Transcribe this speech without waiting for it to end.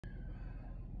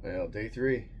Well, day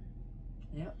 3.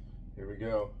 Yep. Here we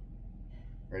go.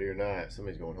 Ready or not,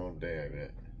 somebody's going home today, I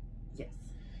bet. Yes.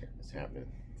 It's happening.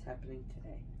 It's happening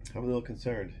today. I'm a little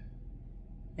concerned.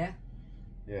 Yeah?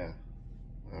 Yeah.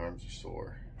 My arms are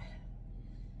sore.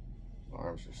 My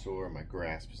arms are sore. My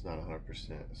grasp is not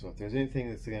 100%. So if there's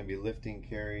anything that's going to be lifting,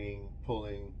 carrying,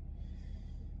 pulling,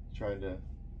 trying to,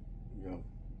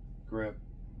 grip,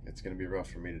 it's going to be rough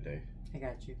for me today. I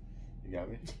got you. You got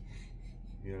me?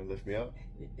 You gonna lift me up?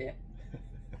 Yeah.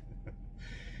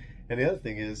 And the other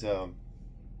thing is, I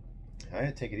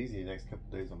had to take it easy the next couple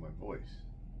of days on my voice.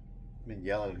 I've been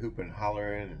yelling and hooping and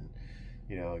hollering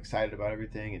and, excited about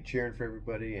everything and cheering for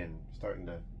everybody and starting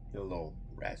to feel a little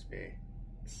raspy.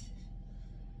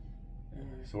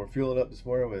 So we're fueling up this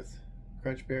morning with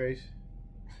crunch berries.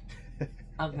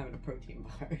 I'm having a protein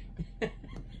bar.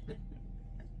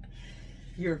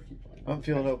 You're fueling. I'm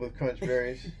fueling up with crunch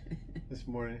berries this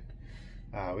morning.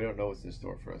 We don't know what's in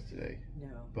store for us today. No,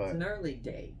 but it's an early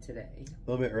day today.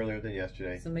 A little bit earlier than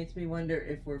yesterday. So it makes me wonder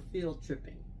if we're field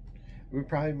tripping. We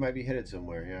probably might be headed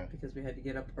somewhere, yeah. Because we had to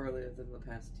get up earlier than the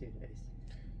past 2 days.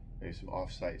 Maybe some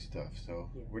off-site stuff. So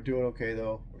yeah. We're doing okay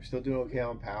though. We're still doing okay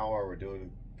on power. We're doing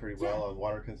pretty well on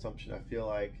water consumption, I feel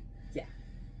like. Yeah.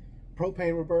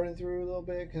 Propane we're burning through a little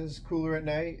bit because it's cooler at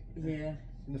night. Yeah.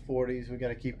 In the 40s. We got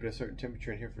to keep it a certain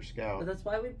temperature in here for Scout. But that's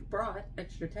why we brought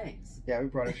extra tanks. Yeah, we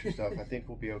brought extra stuff. I think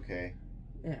we'll be okay.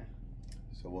 Yeah.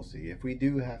 So we'll see. If we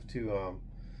do have to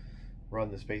run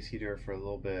the space heater for a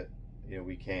little bit,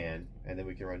 we can, and then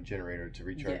we can run a generator to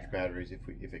recharge batteries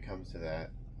if it comes to that.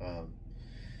 But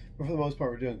for the most part,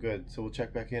 we're doing good. So we'll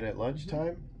check back in at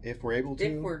lunchtime if we're able to.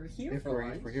 If we're here for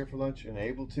lunch. If we're here for lunch and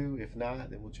able to. If not,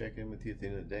 then we'll check in with you at the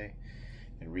end of the day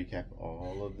and recap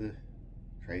all of the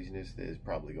craziness that is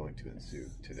probably going to ensue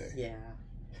today. Yeah.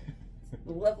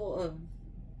 The level of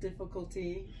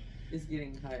difficulty is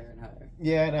getting higher and higher.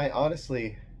 Yeah, and I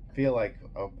honestly feel like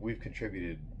we've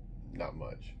contributed not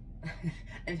much.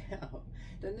 I know.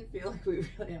 Doesn't it feel like we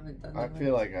really haven't done that I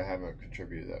feel like I haven't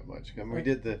contributed that much. I mean, we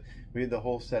did the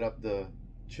whole set up the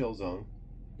chill zone.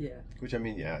 Yeah. Which, I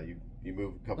mean, yeah, you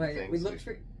move a couple things. We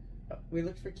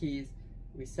looked for keys.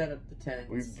 We set up the tents.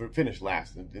 We finished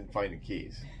last in finding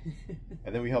keys.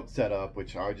 And then we helped set up,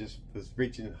 which I just was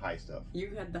reaching high stuff.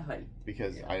 You had the height.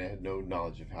 Because I had no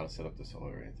knowledge of how to set up the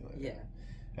solar or anything like that.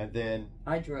 Yeah. And then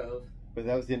I drove. But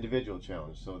that was the individual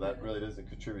challenge, so that really doesn't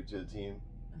contribute to the team.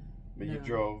 But you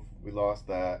drove, we lost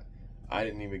that. I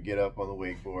didn't even get up on the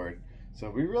wakeboard. So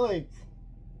we're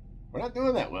not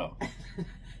doing that well.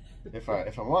 if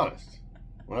I'm honest.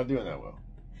 We're not doing that well.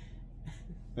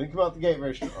 Didn't come out the gate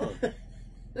very strong.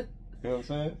 You know what I'm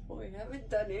saying? Well, we haven't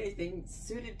done anything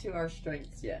suited to our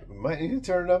strengths yet. We might need to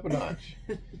turn it up a notch.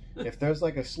 If there's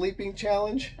like a sleeping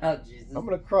challenge, oh Jesus, I'm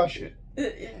gonna crush it.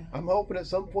 Yeah. I'm hoping at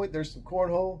some point there's some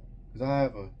cornhole, because I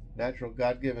have a natural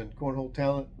God-given cornhole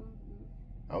talent.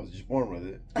 I was just born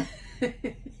with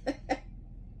it.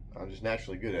 I'm just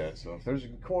naturally good at it. So if there's a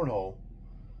cornhole,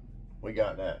 we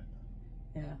got that.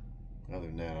 Yeah. Other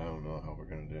than that, I don't know how we're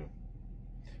gonna do.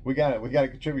 We got to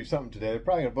contribute something today. They're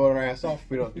probably gonna vote our ass off if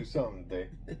we don't do something today.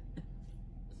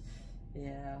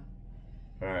 Yeah.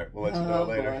 All right, we'll let you know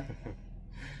later.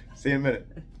 See you in a minute.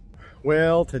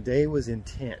 Well, today was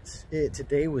intense.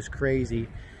 Today was crazy.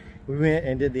 We went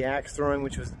and did the axe throwing,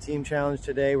 which was the team challenge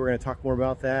today. We're going to talk more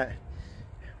about that.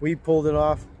 We pulled it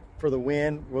off for the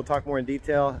win. We'll talk more in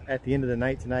detail at the end of the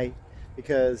night tonight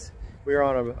because we are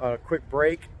on a quick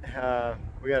break.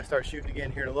 We got to start shooting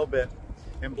again here in a little bit.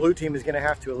 And blue team is going to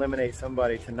have to eliminate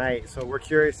somebody tonight. So we're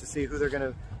curious to see who they're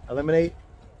going to eliminate.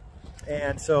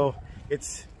 And so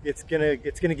it's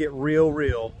gonna get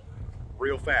real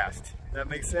fast. That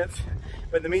makes sense.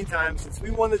 But in the meantime, since we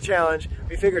won the challenge,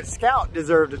 we figured Scout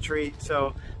deserved a treat.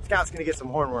 So Scout's gonna get some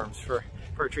hornworms for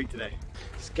a treat today.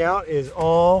 Scout is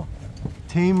all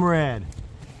Team Red.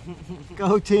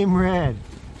 Go Team Red.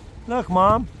 Look,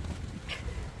 Mom,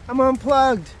 I'm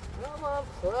unplugged. I'm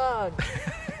unplugged.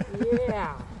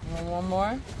 Yeah. You want one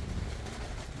more?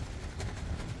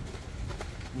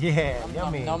 Yeah, nom,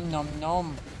 yummy. Nom nom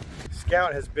nom.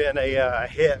 Scout has been a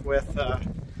hit with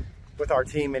our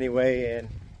team anyway, and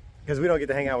because we don't get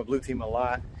to hang out with blue team a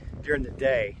lot during the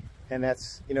day, and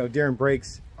that's during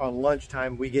breaks on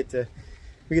lunchtime we get to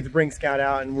bring Scout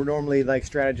out, and we're normally like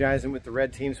strategizing with the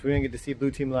red team, so we don't get to see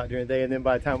blue team a lot during the day. And then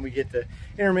by the time we get to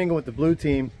intermingle with the blue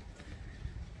team,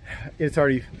 it's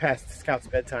already past Scout's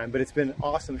bedtime. But it's been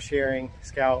awesome sharing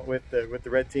Scout with the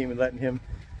red team and letting him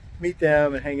meet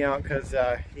them and hang out, because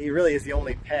he really is the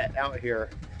only pet out here.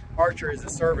 Archer is a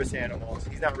service animal, so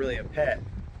he's not really a pet.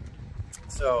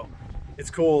 So it's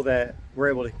cool that we're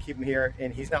able to keep him here,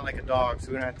 and he's not like a dog, so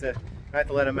we don't have to I have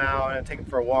to let him out and take him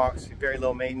for a walk. So very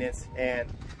low maintenance, and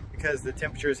because the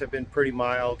temperatures have been pretty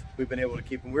mild, we've been able to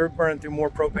keep him. We're burning through more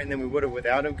propane than we would have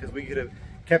without him, because we could have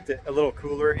kept it a little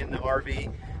cooler in the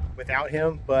RV without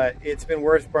him, but it's been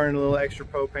worth burning a little extra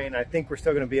propane. I think we're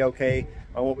still going to be okay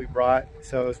on what we brought,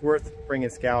 so it's worth bringing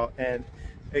Scout, and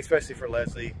especially for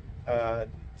Leslie.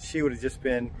 She would have just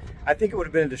been, I think it would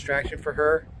have been a distraction for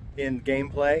her in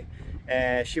gameplay,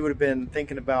 and she would have been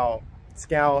thinking about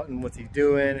Scout and what's he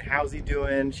doing, how's he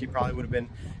doing. She probably would have been,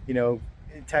 you know,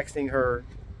 texting her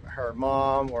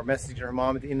mom or messaging her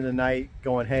mom at the end of the night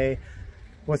going, hey,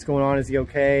 what's going on, is he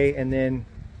okay? And then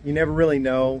you never really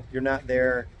know, you're not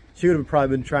there. She would have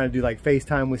probably been trying to do like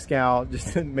FaceTime with Scout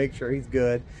just to make sure he's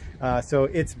good. So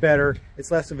it's better,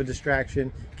 it's less of a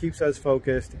distraction, keeps us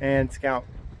focused, and Scout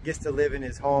gets to live in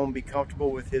his home, be comfortable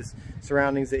with his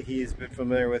surroundings that he's been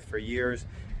familiar with for years,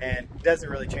 and doesn't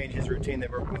really change his routine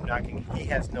that we're boondocking. He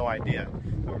has no idea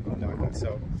that we're boondocking.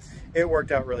 So it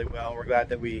worked out really well. We're glad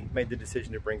that we made the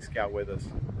decision to bring Scout with us.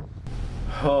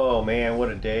 Oh man, what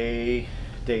a day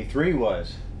 3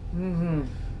 was.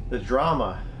 The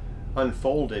drama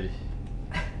unfolded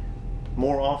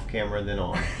more off camera than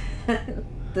on.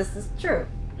 This is true.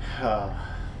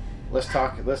 Let's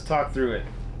talk through it.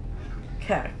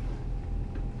 Okay.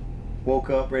 Woke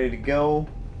up ready to go.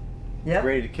 Yep.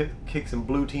 Ready to kick some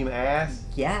blue team ass.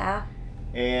 Yeah.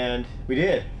 And we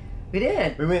did. We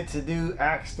did. We went to do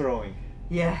axe throwing.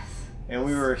 Yes. And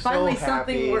we were finally so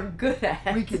happy. Something we're good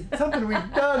at. Something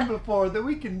we've done before that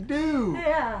we can do.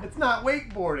 Yeah. It's not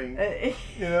wakeboarding.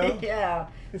 You know? Yeah.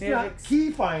 It's not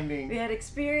key finding. We had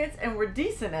experience and we're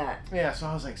decent at. Yeah, so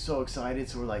I was like so excited.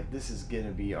 So we're like, this is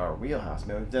gonna be our wheelhouse,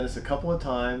 man. We've done this a couple of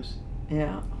times.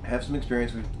 Yeah. Have some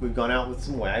experience. We've gone out with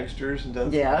some wagsters and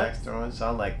done some axe throwing. So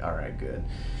I'm like, all right, good.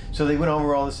 So they went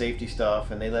over all the safety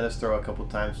stuff and they let us throw a couple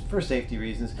times for safety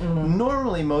reasons.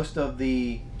 Normally, most of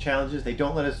the challenges, they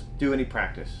don't let us do any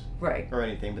practice. Right. Or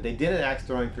anything, but they did an axe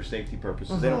throwing for safety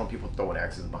purposes. They don't want people throwing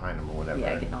axes behind them or whatever.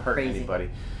 Yeah, getting all hurt crazy. Anybody.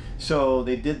 So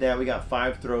they did that. We got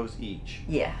 5 throws each.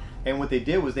 Yeah. And what they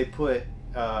did was they put,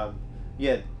 you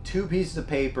had 2 pieces of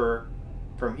paper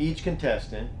from each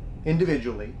contestant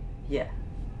individually. Yeah.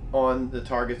 On the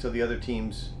targets of the other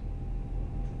team's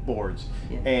boards.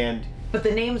 Yeah. But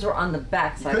the names were on the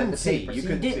back side of the paper, so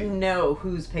you didn't know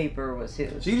whose paper was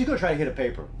whose. So you just go try to hit a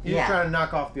paper. You're just trying to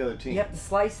knock off the other team. You have to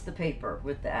slice the paper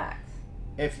with the axe.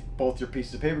 If both your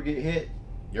pieces of paper get hit,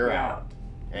 you're out.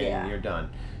 And you're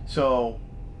done. So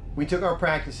we took our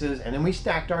practices and then we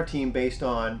stacked our team based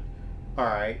on, all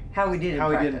right, how we did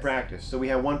in practice. So we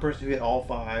had one person who hit all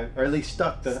 5, or at least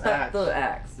stuck the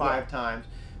axe 5 times,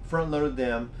 front loaded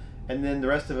them. And then the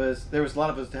rest of us, there was a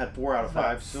lot of us that had 4 out of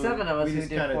 5. So 7 of us we just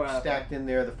kind of stacked in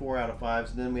there the 4 out of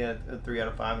 5s, and then we had a 3 out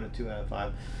of 5 and a 2 out of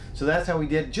 5. So that's how we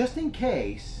did, just in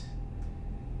case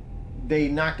they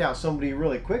knocked out somebody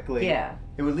really quickly. Yeah.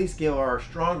 It would at least give our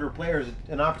stronger players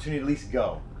an opportunity to at least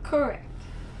go. Correct.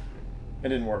 It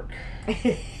didn't work.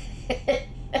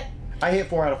 I hit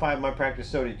 4 out of 5 in my practice,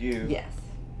 so did you. Yes.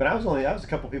 But I was a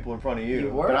couple people in front of you. You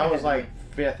were. But I was like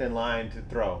 5th in line to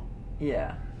throw.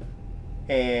 Yeah.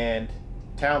 And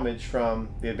Talmadge from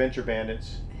the Adventure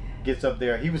Bandits gets up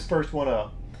there. He was first one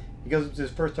up. He goes up to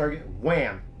his first target,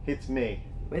 wham, hits me.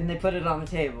 And they put it on the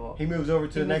table. He moves over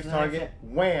to the next target,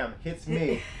 wham, hits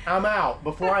me. I'm out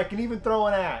before I can even throw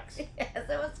an axe. Yes, it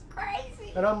was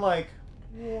crazy. And I'm like,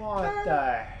 what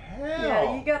the hell?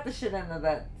 Yeah, you got the shit end of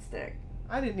that stick.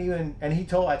 I didn't even, and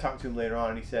I talked to him later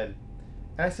on, and he said,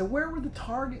 and I said, where were the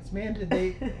targets, man? Did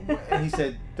they? And he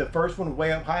said, the first one was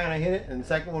way up high and I hit it, and the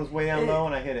second one was way down low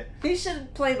and I hit it. He should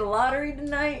have played the lottery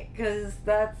tonight, because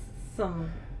that's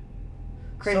some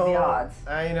crazy odds.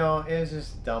 I know, it was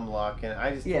just dumb luck, and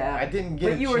I just, I didn't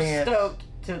get a chance. But you were stoked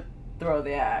to throw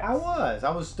the axe. I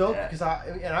was stoked because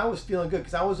I was feeling good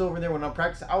because I was over there when I'm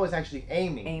practicing. I was actually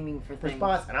aiming for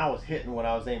spots, and I was hitting what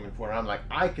I was aiming for. And I'm like,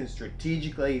 I can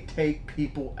strategically take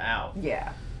people out.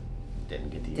 Yeah.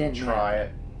 Didn't get to even try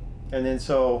it. And then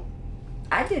so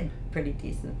I did pretty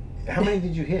decent. How many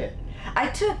did you hit? I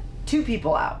took 2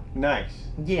 people out. Nice.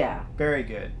 Yeah. Very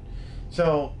good.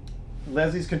 So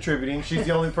Leslie's contributing. She's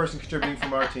the only person contributing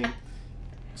from our team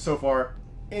so far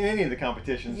in any of the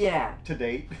competitions to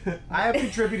date. I have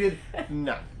contributed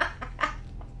none.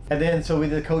 And then so we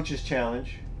did the coaches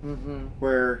challenge,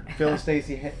 where Phil and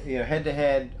Stacy head to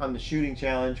head on the shooting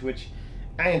challenge, which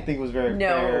I didn't think was very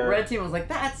fair. No, Red Team was like,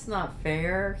 that's not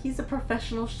fair. He's a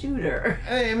professional shooter.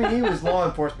 I mean, he was law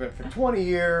enforcement for 20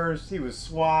 years. He was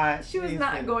SWAT. She was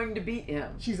not going to beat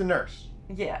him. She's a nurse.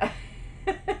 Yeah.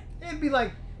 It'd be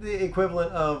like the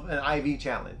equivalent of an IV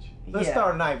challenge. Let's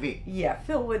start an IV. Yeah,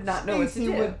 Phil would not know what to do.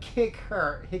 Stacy would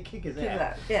kick his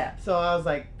ass. Yeah. So I was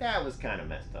like, that was kind of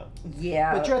messed up.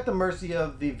 Yeah. But you're at the mercy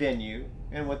of the venue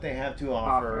and what they have to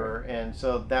offer. And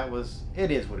so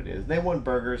it is what it is. They won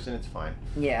burgers and it's fine.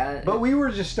 Yeah. But we were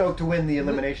just stoked to win the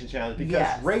elimination challenge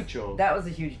because Rachel. That was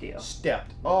a huge deal.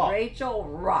 Stepped up. Rachel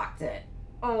rocked it.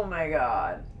 Oh my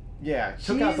God. Yeah,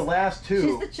 took out the last two.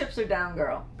 She's the chips are down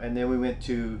girl. And then we went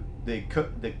to the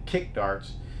kick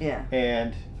darts. Yeah.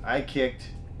 And I kicked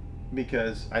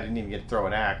because I didn't even get to throw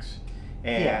an axe.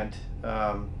 And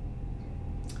not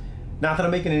that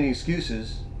I'm making any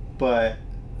excuses, but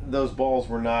those balls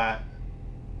were not.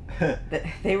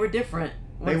 They were different.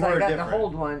 Once I got to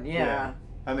hold one, yeah.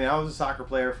 I mean, I was a soccer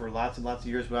player for lots and lots of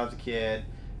years when I was a kid.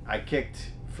 I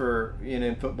kicked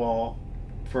in football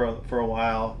for a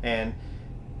while, and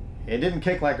it didn't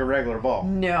kick like a regular ball.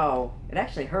 No, it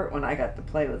actually hurt when I got to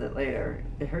play with it later.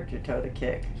 It hurt your toe to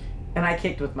kick, and I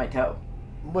kicked with my toe.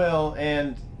 Well,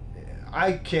 and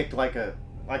I kicked like a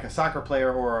soccer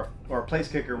player or a place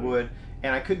kicker would,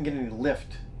 and I couldn't get any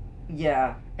lift.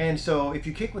 Yeah. And so if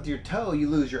you kick with your toe, you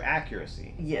lose your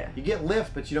accuracy. Yeah. You get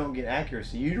lift, but you don't get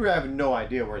accuracy. You have no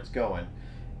idea where it's going.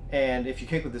 And if you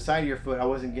kick with the side of your foot, I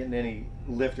wasn't getting any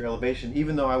lift or elevation,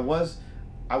 even though I was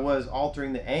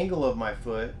altering the angle of my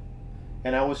foot,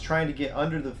 and I was trying to get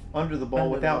under the ball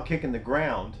without kicking the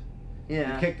ground.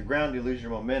 Yeah. You kick the ground, you lose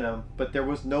your momentum, but there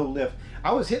was no lift.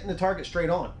 I was hitting the target straight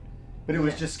on, but it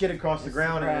was just skid across the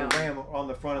ground and then ram on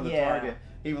the front of the target.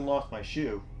 Even lost my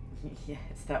shoe. Yes,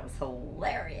 that was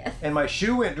hilarious. And my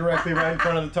shoe went directly right in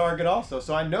front of the target also,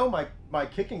 so I know my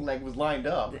kicking leg was lined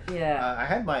up. Yeah. I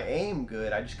had my aim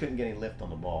good, I just couldn't get any lift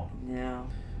on the ball. Yeah.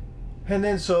 And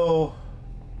then so,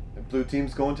 the blue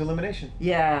team's going to elimination.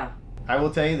 Yeah. I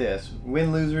will tell you this,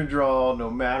 win, lose, or draw,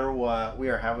 no matter what, we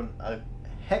are having a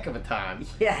heck of a time.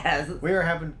 Yes. We are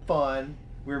having fun,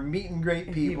 we're meeting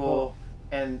great people,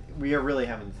 and we are really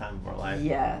having the time of our life.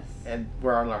 Yes. And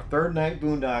we're on our third night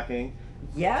boondocking.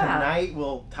 Yeah. Tonight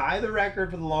we'll tie the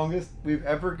record for the longest we've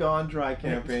ever gone dry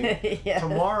camping. Yes.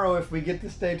 Tomorrow, if we get to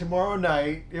stay tomorrow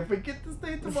night, we'll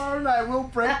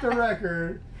break the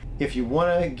record. If you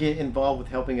want to get involved with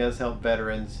helping us help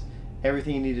veterans,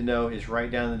 everything you need to know is right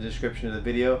down in the description of the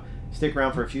video. Stick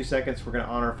around for a few seconds. We're going to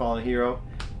honor a fallen hero.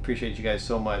 Appreciate you guys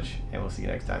so much, and we'll see you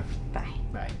next time. Bye.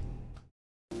 Bye.